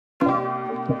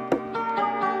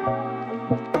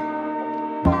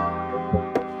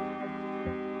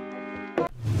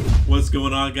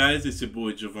going on, guys? It's your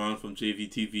boy Javon from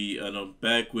JayveeTV, and I'm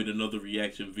back with another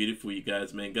reaction video for you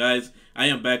guys, man. Guys, I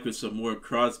am back with some more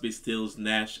Crosby, Stills,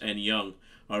 Nash, and Young.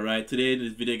 Alright, today in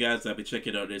this video, guys, I'll be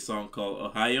checking out this song called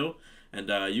Ohio. And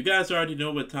you guys already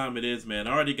know what time it is, man.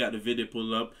 I already got the video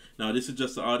pulled up. Now, this is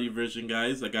just the audio version,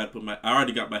 guys. I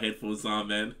already got my headphones on,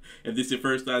 man. If this is your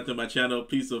first time to my channel,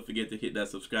 please don't forget to hit that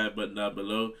subscribe button down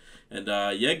below. And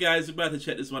yeah, guys, we're about to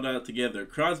check this one out together.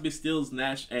 Crosby, Stills,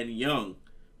 Nash, and Young,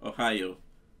 Ohio.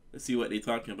 Let's see what they're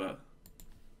talking about.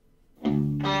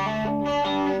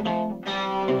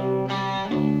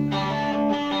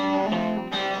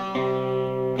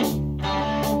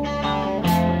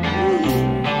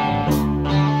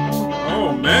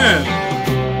 Oh, man.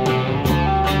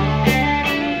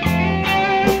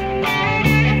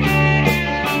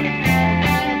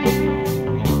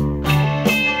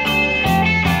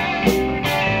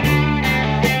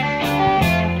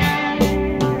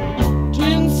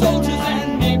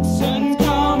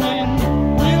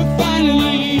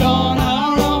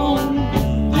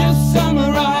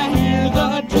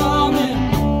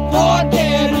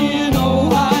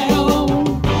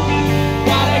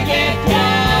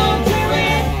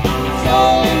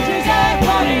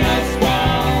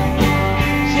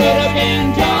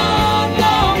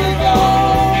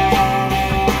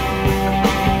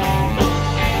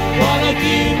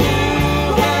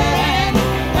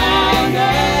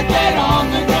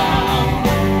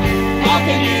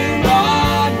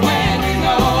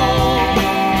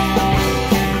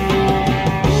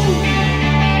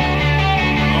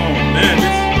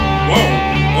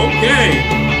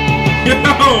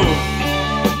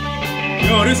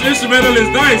 Yo, this instrumental is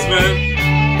nice, man.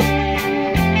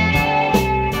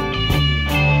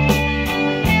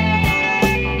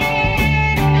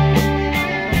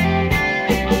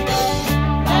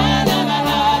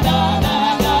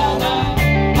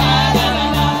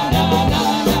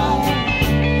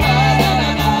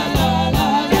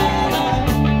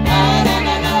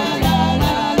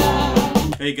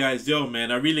 Hey guys, yo,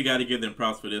 man, I really gotta give them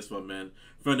props for this one, man.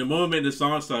 From the moment the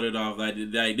song started off, like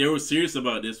they were serious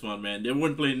about this one, man. They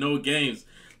weren't playing no games.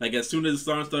 Like, as soon as the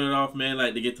song started off, man,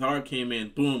 like the guitar came in,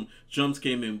 boom, drums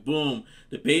came in, boom,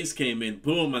 the bass came in,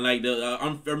 boom, and like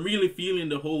I'm really feeling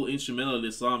the whole instrumental of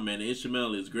this song, man. The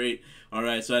instrumental is great. All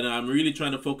right, so I'm really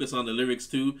trying to focus on the lyrics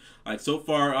too. Like, so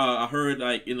far, I heard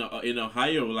like in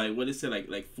Ohio, like what is it,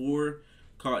 like 4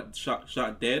 caught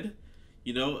shot dead.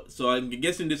 You know, so I'm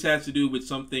guessing this has to do with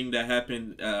something that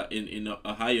happened in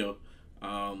Ohio,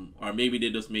 or maybe they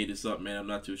just made this up, man. I'm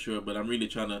not too sure, but I'm really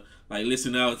trying to like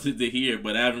listen out to hear,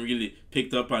 but I haven't really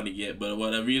picked up on it yet. But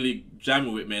what I really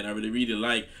jamming with, man, I really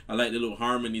like the little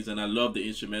harmonies, and I love the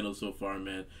instrumental so far,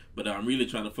 man. But I'm really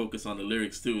trying to focus on the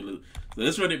lyrics too. So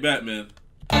let's run it back, man.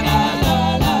 Gotta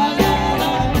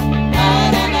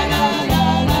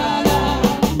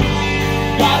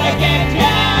get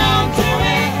down to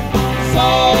it.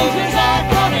 Soldiers are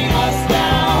cutting us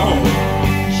down.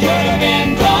 Should have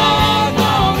been done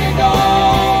long ago.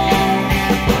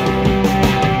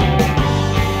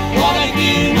 What if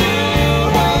you knew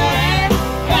her and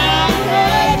found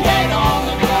her dead on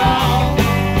the ground?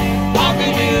 How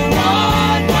can you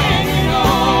run when you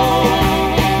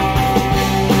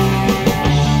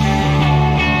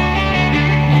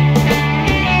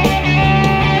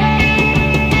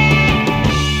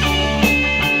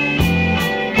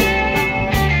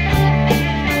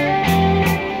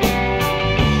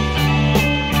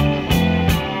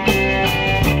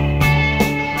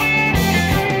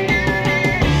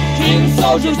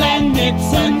soldiers and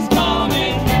Nixon's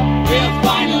coming. We're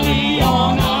finally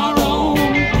on our own.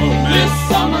 This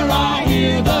summer I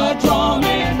hear the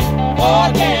drumming.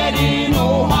 We're dead in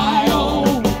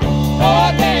Ohio.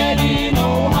 We're dead in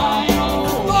Ohio.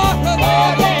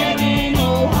 We're dead in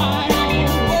Ohio.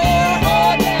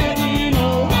 We're dead in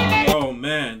Ohio. Oh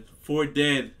man, 4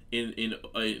 dead in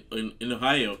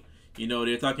Ohio. You know,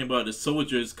 they're talking about the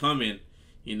soldiers coming.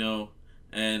 You know.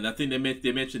 And I think they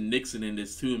mentioned Nixon in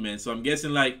this too, man. So I'm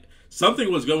guessing like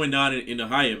something was going on in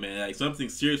Ohio, man. Like something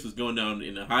serious was going on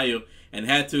in Ohio and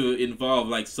had to involve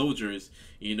like soldiers.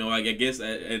 You know, like I guess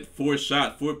and 4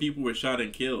 people were shot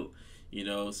and killed. You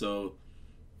know, so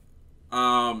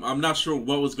I'm not sure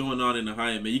what was going on in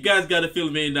Ohio, man. You guys gotta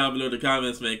fill me in down below in the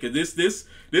comments, man, because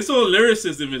this whole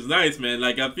lyricism is nice, man.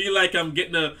 Like I feel like I'm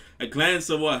getting a glance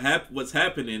of what's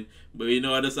happening, but you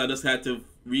know, I just had to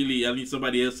really, I need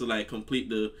somebody else to like complete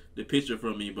the picture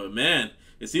for me. But man,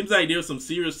 it seems like there's some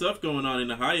serious stuff going on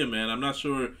in Ohio, man. I'm not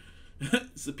sure.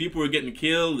 So people were getting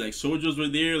killed, like soldiers were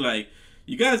there. Like,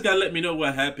 you guys gotta let me know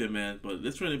what happened, man. But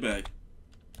let's run it back.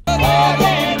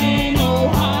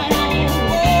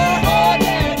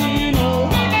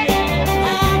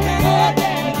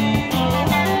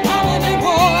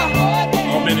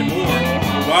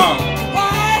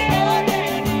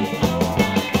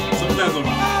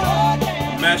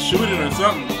 mass shooting or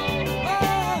something.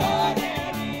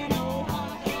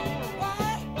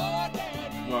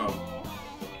 Wow.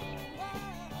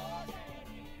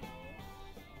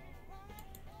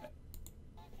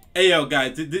 Hey yo,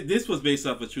 guys, this was based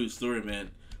off a true story,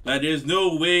 man. Like, there's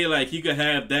no way like you could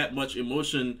have that much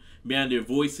emotion behind their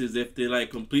voices if they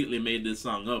like completely made this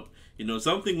song up. You know,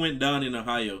 something went down in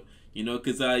Ohio. You know,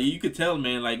 cause you could tell,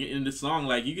 man, like in the song,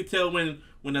 like you could tell when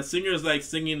a singer is like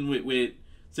singing with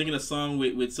singing a song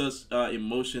with such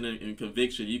emotion and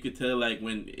conviction. You could tell like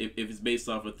when if it's based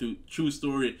off a true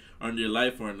story on their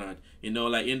life or not. You know,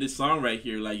 like in this song right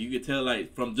here, like you could tell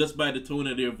like from just by the tone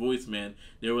of their voice, man,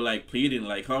 they were like pleading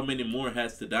like how many more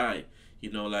has to die.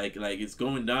 You know, like it's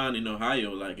going down in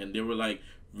Ohio, like, and they were like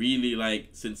really like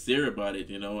sincere about it,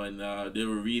 you know, and they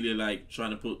were really like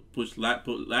trying to put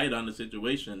light on the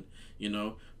situation, you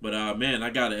know. But man,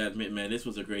 I gotta admit, man, this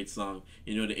was a great song.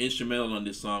 You know, the instrumental on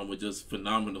this song was just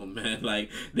phenomenal, man. Like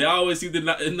they always seem to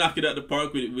knock it out the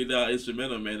park with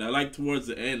instrumental, man. I like towards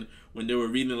the end when they were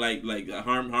reading like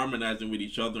harmonizing with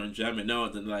each other and jamming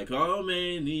out and like oh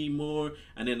man need more,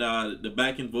 and then the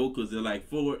backing vocals they're like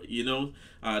for, you know.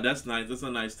 That's nice. That's a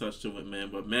nice touch to it,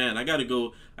 man. But man, I gotta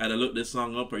go. I gotta look this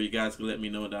song up, or you guys can let me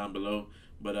know down below.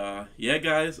 But yeah,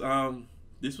 guys,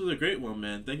 this was a great one,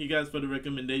 man. Thank you guys for the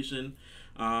recommendation.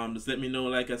 Just let me know,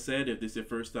 like I said, if this is your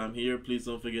first time here, please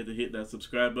don't forget to hit that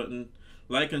subscribe button,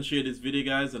 like and share this video,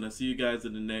 guys, and I'll see you guys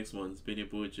in the next one. It's been your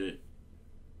boy Jay.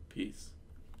 Peace.